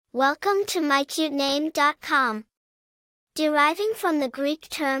Welcome to mycutename.com. Deriving from the Greek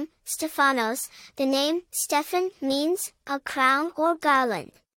term, Stephanos, the name, Stephan, means, a crown or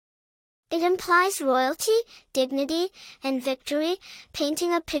garland. It implies royalty, dignity, and victory,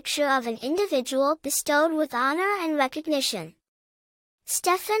 painting a picture of an individual bestowed with honor and recognition.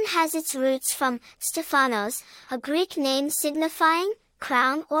 Stephan has its roots from Stephanos, a Greek name signifying,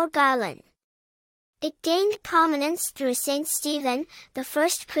 crown or garland. It gained prominence through Saint Stephan, the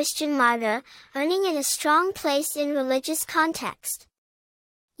first Christian martyr, earning it a strong place in religious context.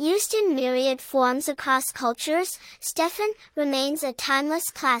 Used in myriad forms across cultures, Stephan remains a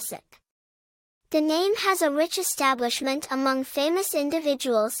timeless classic. The name has a rich establishment among famous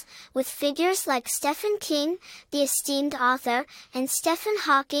individuals, with figures like Stephen King, the esteemed author, and Stephen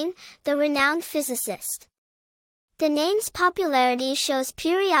Hawking, the renowned physicist. The name's popularity shows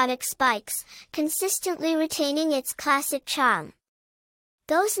periodic spikes, consistently retaining its classic charm.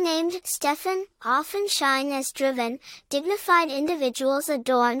 Those named Stephan often shine as driven, dignified individuals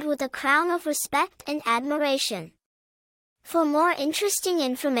adorned with a crown of respect and admiration. For more interesting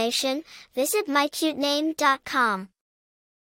information, visit mycutename.com.